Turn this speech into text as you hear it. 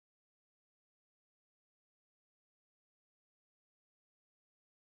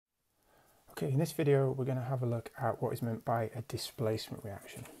Okay, in this video we're going to have a look at what is meant by a displacement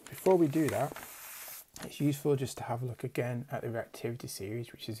reaction. Before we do that, it's useful just to have a look again at the reactivity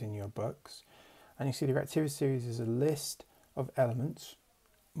series, which is in your books. And you see the reactivity series is a list of elements,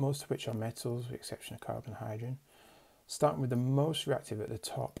 most of which are metals with the exception of carbon and hydrogen, starting with the most reactive at the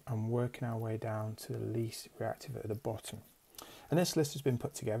top and working our way down to the least reactive at the bottom. And this list has been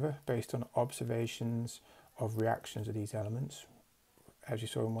put together based on observations of reactions of these elements, as you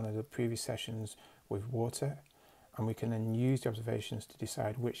saw in one of the previous sessions with water, and we can then use the observations to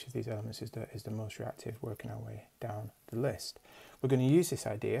decide which of these elements is the most reactive, working our way down the list. We're going to use this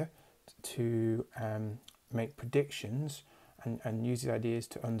idea to make predictions and use these ideas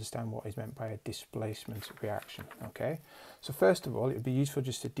to understand what is meant by a displacement reaction. Okay, so first of all, it would be useful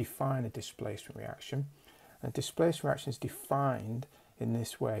just to define a displacement reaction. A displacement reaction is defined in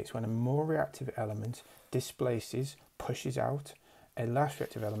this way. It's when a more reactive element displaces, pushes out a less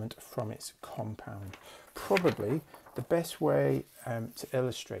reactive element from its compound. Probably the best way to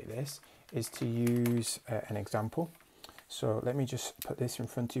illustrate this is to use an example. So let me just put this in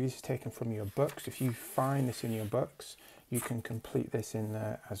front of you. This is taken from your books. If you find this in your books, you can complete this in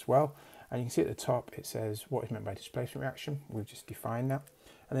there as well. And you can see at the top it says what is meant by displacement reaction. We've just defined that.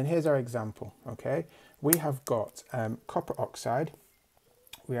 And then here's our example. Okay, we have got copper oxide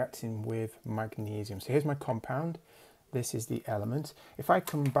reacting with magnesium. So here's my compound. This is the element. If I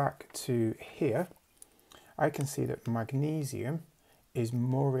come back to here, I can see that magnesium is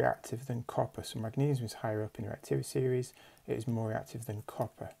more reactive than copper. So magnesium is higher up in the reactivity series. It is more reactive than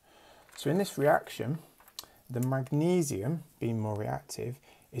copper. So in this reaction, the magnesium, being more reactive,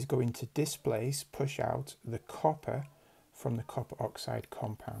 is going to displace, push out the copper from the copper oxide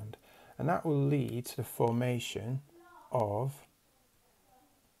compound. And that will lead to the formation of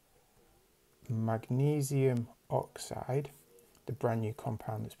magnesium oxide, the brand new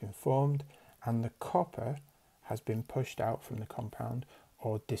compound that's been formed, and the copper has been pushed out from the compound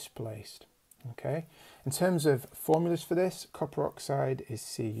or displaced. Okay, in terms of formulas for this, copper oxide is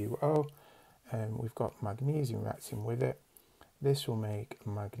CuO, and we've got magnesium reacting with it. This will make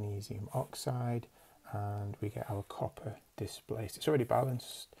magnesium oxide and we get our copper displaced. It's already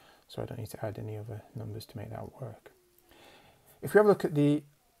balanced, so I don't need to add any other numbers to make that work. If we have a look at the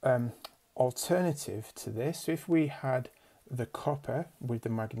alternative to this, so if we had the copper with the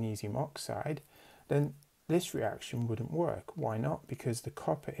magnesium oxide, then this reaction wouldn't work. Why not? Because the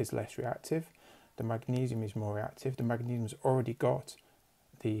copper is less reactive, the magnesium is more reactive. The magnesium's already got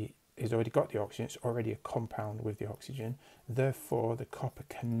the oxygen, it's already a compound with the oxygen. Therefore, the copper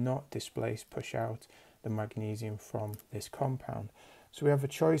cannot displace, push out the magnesium from this compound. So we have a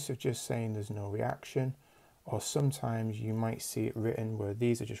choice of just saying there's no reaction, or sometimes you might see it written where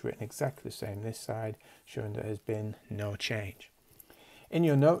these are just written exactly the same this side, showing that there's been no change. In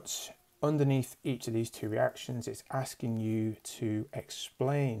your notes, underneath each of these two reactions, it's asking you to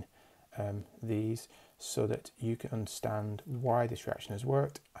explain these so that you can understand why this reaction has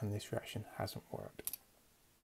worked and this reaction hasn't worked.